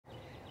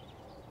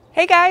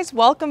Hey guys,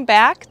 welcome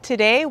back.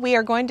 Today we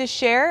are going to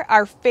share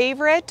our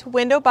favorite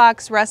window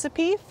box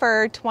recipe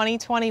for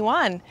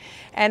 2021.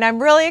 And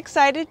I'm really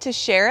excited to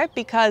share it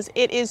because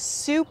it is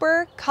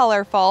super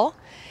colorful.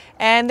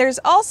 And there's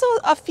also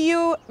a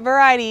few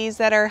varieties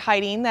that are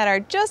hiding that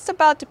are just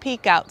about to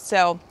peek out.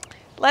 So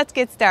let's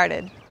get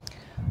started.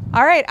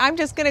 All right, I'm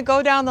just gonna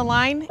go down the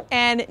line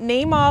and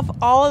name off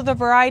all of the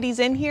varieties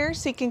in here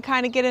so you can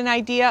kind of get an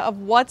idea of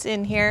what's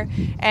in here.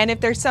 And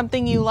if there's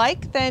something you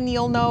like, then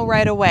you'll know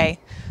right away.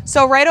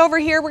 So right over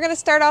here, we're gonna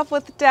start off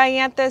with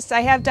Dianthus.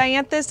 I have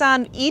Dianthus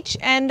on each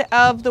end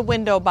of the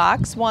window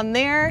box, one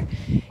there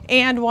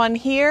and one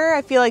here.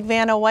 I feel like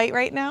Vanna White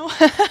right now.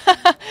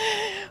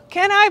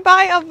 Can I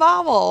buy a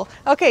vowel?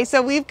 Okay,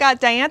 so we've got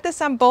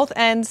Dianthus on both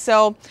ends.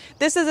 So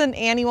this is an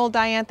annual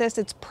Dianthus.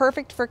 It's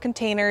perfect for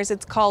containers.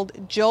 It's called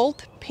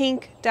Jolt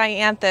Pink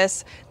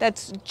Dianthus.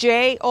 That's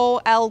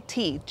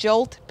J-O-L-T,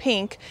 Jolt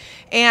Pink.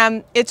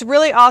 And it's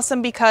really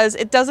awesome because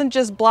it doesn't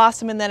just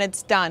blossom and then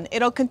it's done.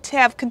 It'll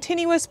have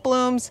continuous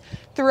blooms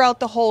throughout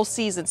the whole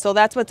season. So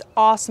that's what's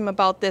awesome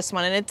about this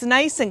one. And it's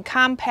nice and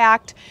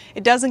compact.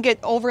 It doesn't get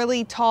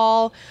overly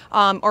tall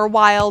or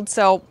wild.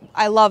 So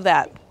I love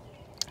that.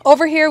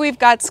 Over here we've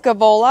got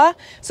Scaevola.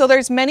 So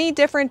there's many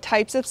different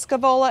types of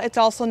Scaevola. It's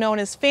also known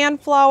as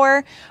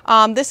fanflower.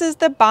 This is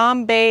the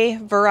Bombay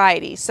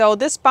variety. So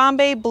this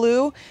Bombay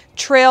blue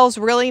trails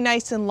really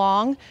nice and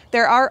long.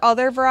 There are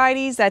other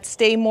varieties that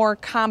stay more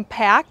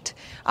compact.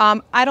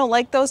 I don't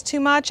like those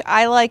too much.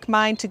 I like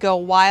mine to go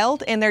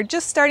wild, and they're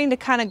just starting to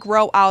kind of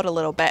grow out a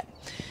little bit.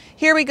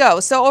 Here we go.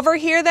 So over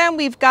here then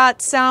we've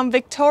got some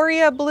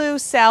Victoria Blue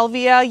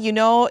Salvia. You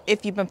know,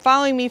 if you've been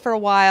following me for a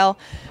while,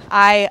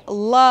 I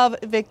love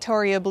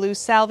Victoria Blue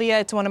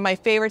Salvia. It's one of my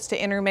favorites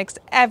to intermix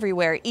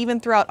everywhere, even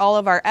throughout all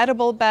of our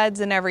edible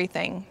beds and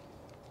everything.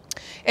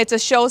 It's a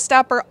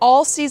showstopper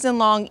all season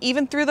long,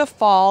 even through the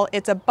fall.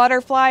 It's a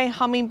butterfly,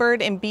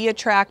 hummingbird, and bee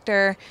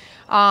attractor.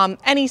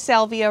 Any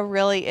salvia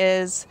really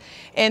is.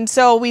 And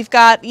so we've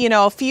got, you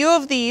know, a few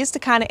of these to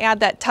kind of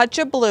add that touch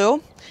of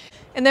blue.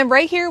 And then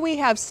right here we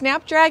have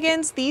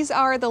Snapdragons. These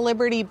are the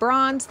Liberty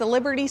Bronze. The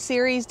Liberty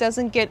series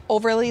doesn't get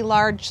overly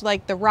large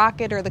like the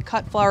Rocket or the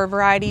cut flower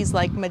varieties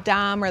like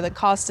Madame or the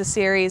Costa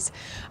series.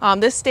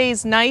 This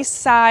stays nice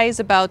size,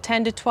 about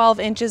 10 to 12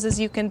 inches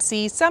as you can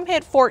see. Some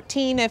hit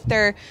 14 if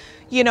they're,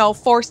 you know,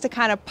 forced to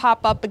kind of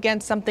pop up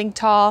against something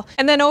tall.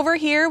 And then over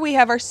here we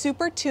have our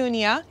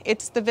Supertunia.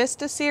 It's the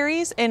Vista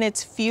series and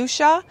it's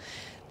Fuchsia.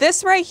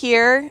 This right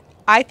here,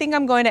 I think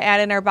I'm going to add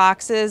in our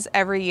boxes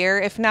every year,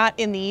 if not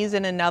in these,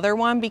 in another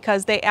one,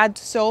 because they add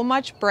so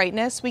much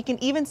brightness. We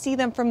can even see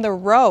them from the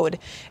road.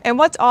 And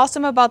what's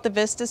awesome about the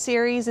Vista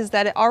series is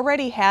that it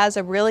already has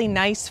a really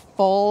nice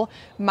full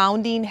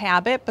mounding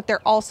habit, but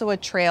they're also a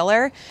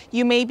trailer.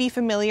 You may be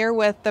familiar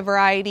with the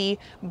variety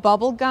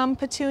Bubblegum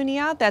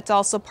Petunia. That's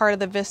also part of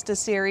the Vista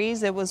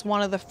series. It was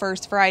one of the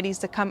first varieties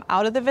to come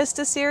out of the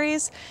Vista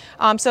series.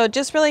 So it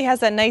just really has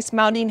that nice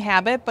mounding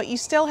habit, but you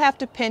still have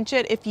to pinch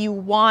it if you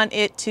want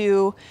it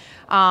to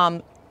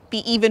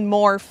be even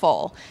more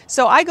full.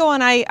 So I go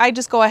and I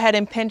just go ahead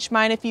and pinch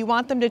mine. If you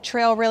want them to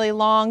trail really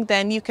long,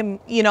 then you can,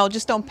 you know,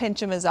 just don't pinch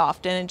them as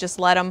often and just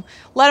let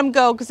them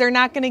go, because they're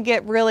not going to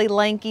get really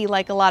lanky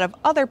like a lot of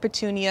other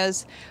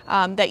petunias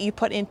that you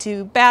put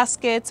into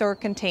baskets or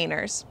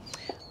containers.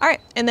 All right,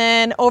 and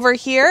then over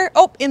here,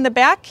 oh, in the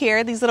back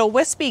here, these little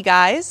wispy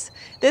guys.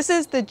 This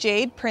is the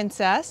Jade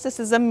Princess. This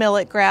is a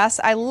millet grass.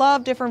 I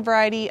love different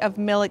variety of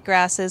millet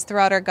grasses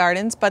throughout our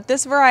gardens, but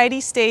this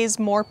variety stays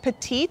more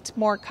petite,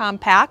 more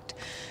compact.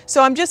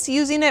 So I'm just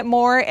using it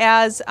more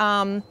as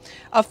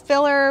a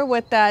filler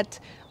with that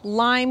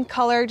lime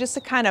color, just to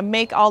kind of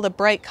make all the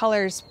bright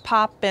colors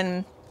pop,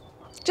 and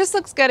just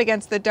looks good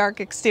against the dark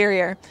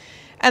exterior.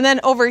 And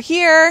then over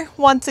here,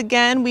 once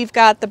again, we've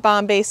got the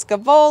Bombay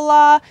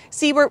Scaevola.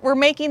 See, we're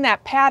making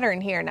that pattern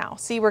here now.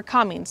 See, we're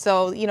coming.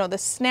 So, you know, the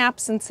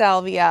snaps and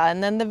salvia,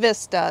 and then the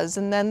vistas,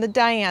 and then the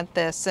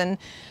Dianthus, and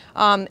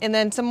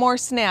then some more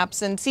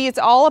snaps. And see, it's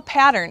all a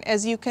pattern,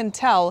 as you can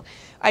tell.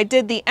 I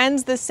did the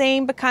ends the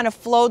same, but kind of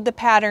flowed the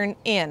pattern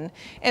in.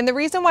 And the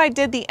reason why I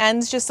did the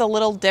ends just a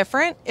little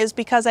different is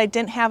because I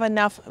didn't have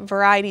enough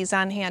varieties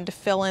on hand to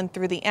fill in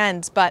through the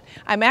ends. But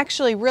I'm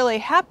actually really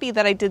happy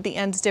that I did the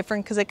ends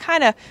different, because it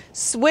kind of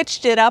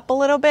switched it up a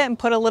little bit and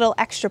put a little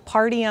extra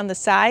party on the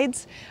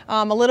sides.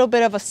 A little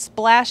bit of a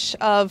splash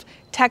of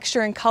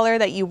texture and color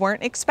that you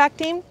weren't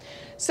expecting.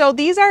 So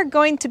these are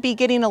going to be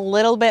getting a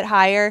little bit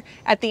higher.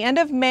 At the end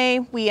of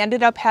May, we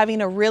ended up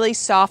having a really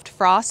soft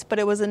frost, but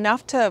it was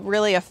enough to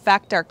really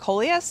affect our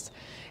Coleus.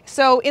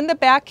 So in the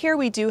back here,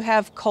 we do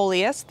have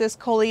Coleus. This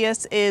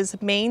Coleus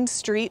is Main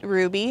Street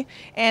Ruby,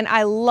 and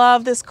I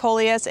love this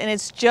Coleus, and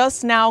it's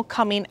just now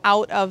coming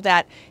out of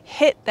that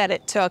hit that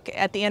it took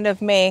at the end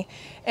of May.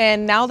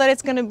 And now that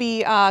it's gonna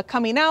be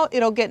coming out,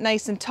 it'll get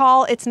nice and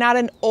tall. It's not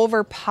an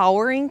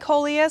overpowering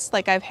Coleus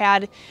like I've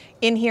had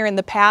in here in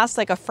the past,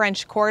 like a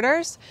French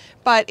Quarters,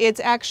 but it's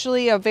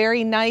actually a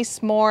very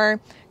nice, more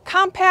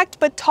compact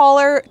but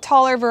taller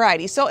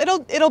variety. So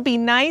it'll be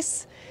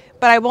nice,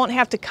 but I won't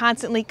have to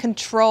constantly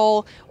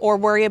control or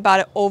worry about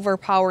it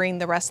overpowering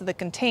the rest of the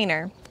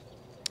container.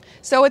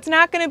 So it's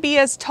not going to be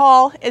as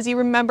tall as you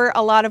remember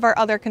a lot of our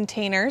other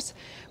containers,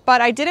 but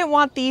I didn't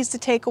want these to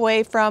take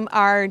away from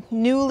our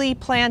newly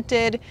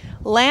planted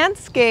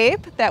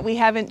landscape that we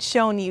haven't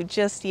shown you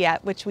just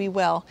yet, which we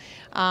will.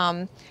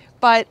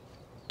 But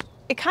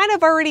it kind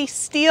of already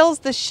steals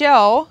the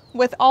show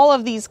with all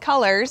of these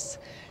colors.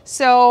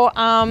 So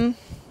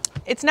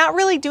it's not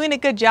really doing a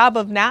good job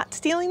of not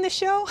stealing the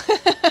show.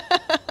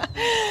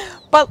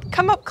 But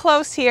come up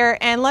close here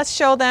and let's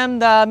show them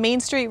the Main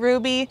Street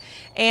Ruby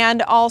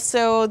and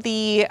also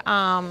the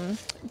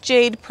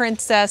Jade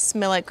Princess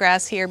millet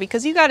grass here,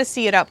 because you got to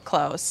see it up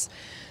close.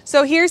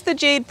 So here's the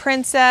Jade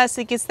Princess.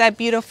 It gets that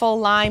beautiful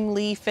lime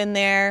leaf in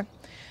there.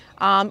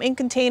 In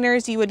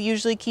containers, you would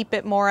usually keep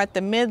it more at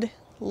the mid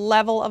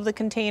level of the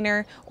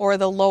container or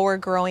the lower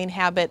growing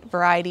habit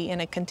variety in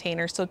a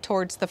container, so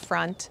towards the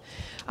front.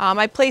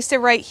 I placed it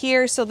right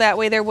here so that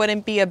way there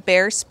wouldn't be a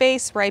bare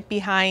space right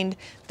behind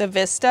the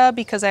Vista,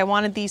 because I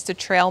wanted these to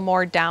trail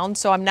more down,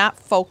 so I'm not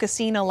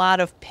focusing a lot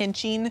of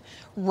pinching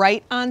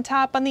right on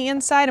top on the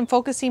inside. I'm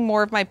focusing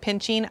more of my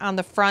pinching on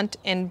the front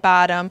and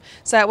bottom,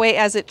 so that way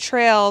as it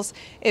trails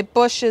it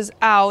bushes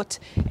out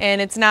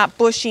and it's not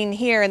bushing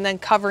here and then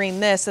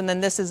covering this, and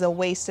then this is a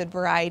wasted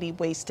variety,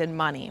 wasted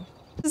money.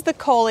 This is the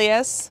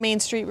Coleus Main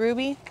Street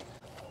Ruby.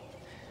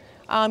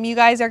 You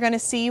guys are going to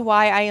see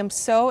why I am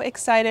so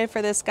excited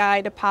for this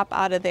guy to pop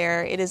out of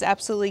there. It is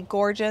absolutely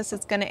gorgeous.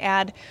 It's going to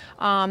add,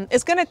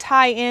 it's going to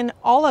tie in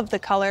all of the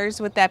colors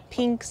with that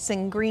pinks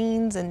and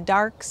greens and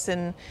darks,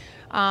 and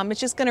it's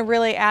just going to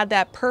really add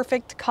that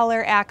perfect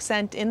color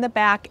accent in the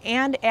back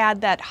and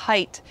add that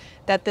height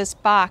that this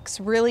box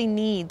really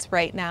needs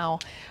right now.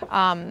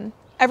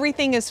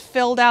 Everything is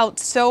filled out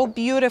so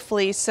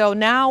beautifully, so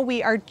now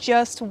we are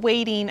just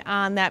waiting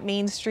on that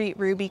Main Street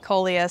Ruby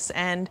Coleus,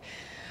 and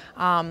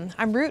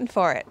I'm rooting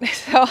for it.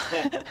 So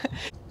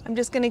I'm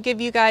just going to give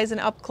you guys an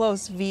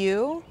up-close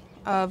view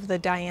of the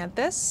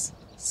Dianthus,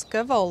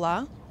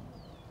 Scaevola,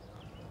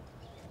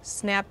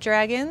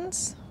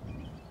 Snapdragons,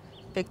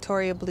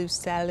 Victoria Blue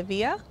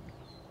Salvia,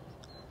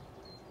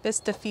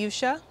 Vista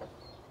Fuchsia,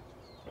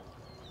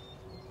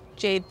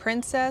 Jade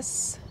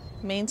Princess,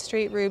 Main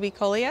Street Ruby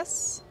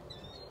Coleus,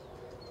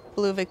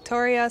 Blue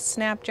Victoria,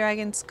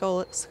 Snapdragon,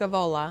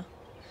 Scaevola,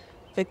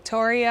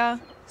 Victoria,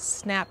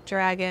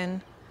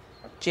 Snapdragon,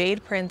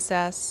 Jade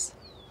Princess,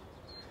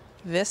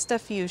 Vista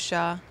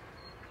Fuchsia,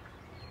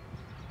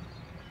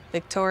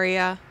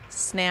 Victoria,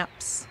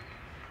 Snaps,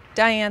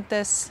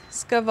 Dianthus,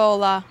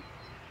 Scaevola,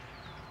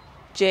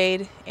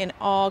 Jade in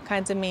all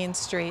kinds of main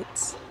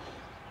streets.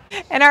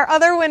 And our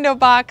other window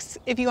box,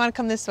 if you want to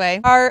come this way,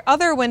 our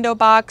other window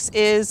box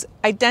is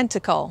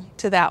identical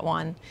to that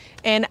one.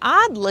 And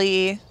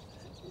oddly,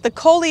 the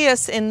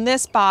Coleus in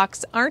this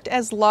box aren't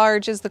as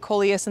large as the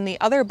Coleus in the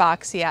other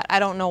box yet. I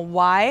don't know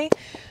why,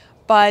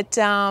 but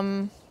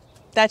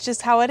that's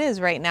just how it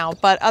is right now.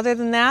 But other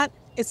than that,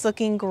 it's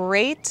looking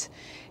great.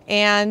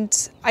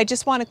 And I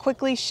just want to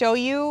quickly show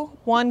you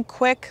one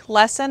quick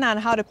lesson on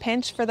how to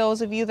pinch for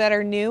those of you that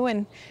are new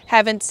and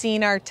haven't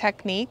seen our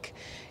technique.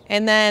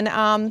 And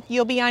then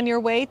you'll be on your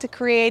way to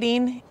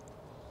creating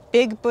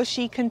big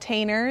bushy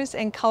containers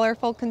and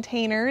colorful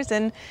containers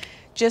and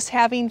just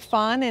having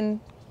fun and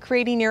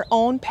creating your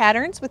own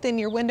patterns within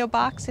your window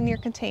box and your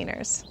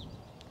containers.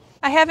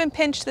 I haven't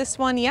pinched this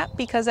one yet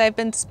because I've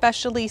been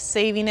specially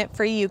saving it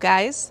for you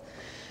guys.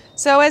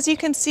 So as you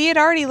can see, it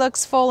already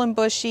looks full and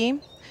bushy,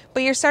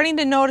 but you're starting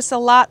to notice a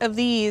lot of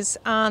these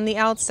on the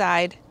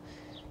outside,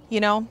 you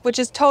know, which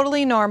is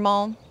totally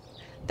normal.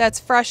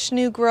 That's fresh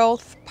new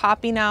growth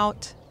popping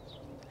out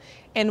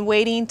and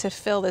waiting to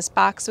fill this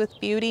box with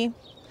beauty.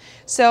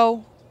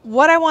 So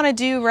what I want to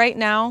do right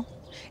now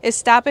is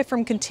stop it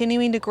from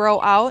continuing to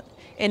grow out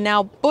and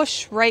now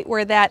bush right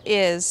where that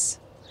is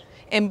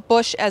and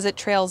bush as it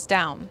trails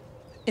down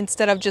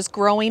instead of just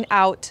growing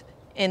out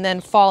and then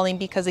falling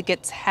because it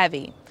gets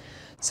heavy.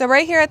 So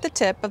right here at the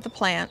tip of the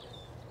plant,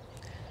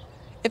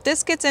 if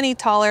this gets any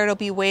taller, it'll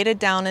be weighted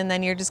down and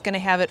then you're just going to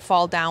have it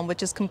fall down,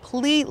 which is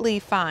completely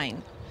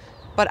fine.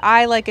 But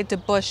I like it to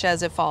bush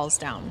as it falls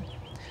down.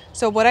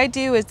 So what I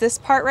do is this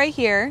part right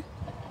here,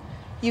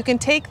 you can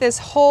take this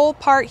whole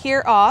part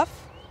here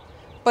off,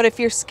 but if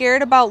you're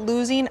scared about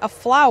losing a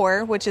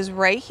flower, which is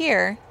right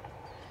here,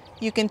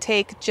 you can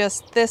take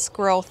just this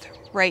growth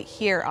right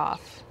here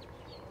off.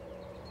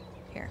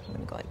 Here, I'm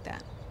gonna go like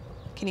that.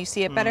 Can you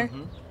see it better?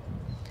 Mm-hmm.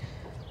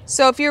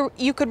 So if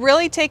you could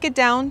really take it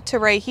down to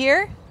right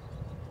here,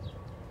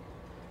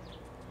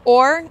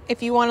 or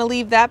if you want to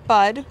leave that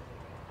bud,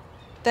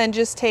 then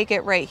just take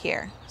it right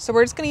here. So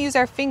we're just going to use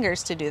our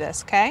fingers to do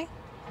this, okay?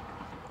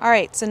 All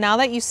right, so now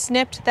that you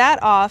snipped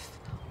that off,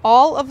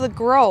 all of the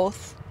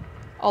growth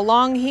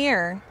along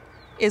here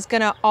is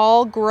going to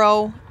all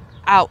grow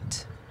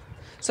out.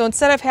 So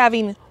instead of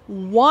having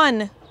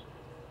one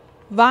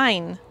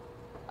vine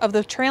of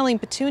the trailing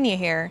petunia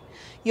here,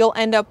 you'll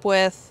end up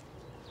with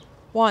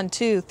 1,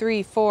 2,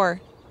 3,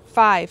 4,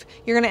 5.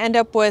 You're going to end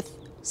up with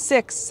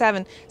 6,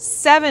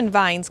 7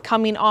 vines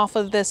coming off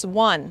of this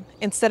one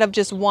instead of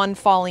just one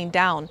falling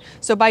down.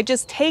 So by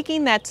just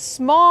taking that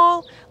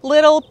small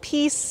little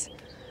piece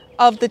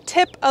of the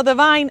tip of the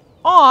vine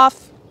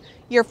off,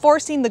 you're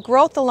forcing the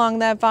growth along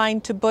that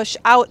vine to bush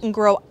out and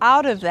grow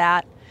out of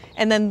that.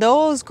 And then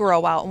those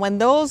grow out. And when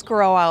those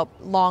grow out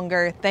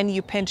longer, then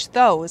you pinch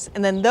those.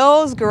 And then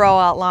those grow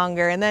out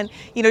longer. And then,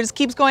 you know, it just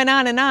keeps going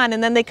on. And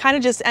then they kind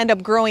of just end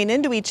up growing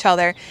into each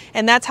other.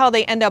 And that's how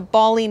they end up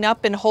balling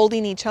up and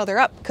holding each other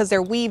up, because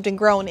they're weaved and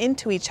grown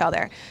into each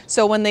other.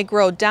 So when they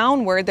grow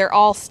downward, they're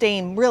all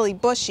staying really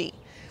bushy.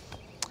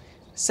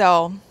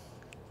 So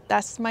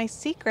that's my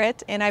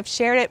secret, and I've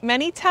shared it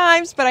many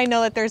times, but I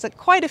know that there's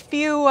quite a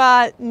few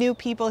new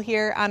people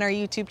here on our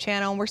YouTube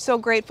channel, and we're so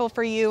grateful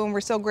for you, and we're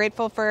so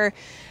grateful for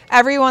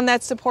everyone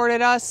that supported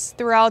us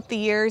throughout the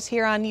years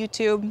here on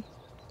YouTube.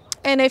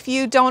 And if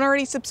you don't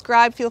already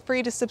subscribe, feel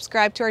free to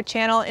subscribe to our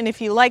channel. And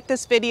if you like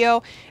this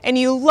video and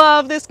you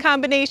love this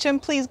combination,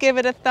 please give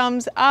it a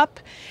thumbs up.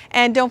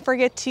 And don't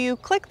forget to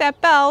click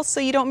that bell so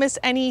you don't miss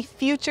any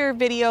future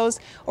videos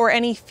or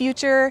any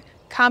future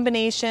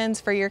combinations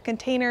for your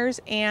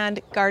containers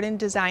and garden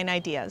design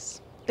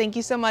ideas. Thank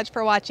you so much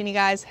for watching, you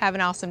guys. Have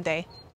an awesome day.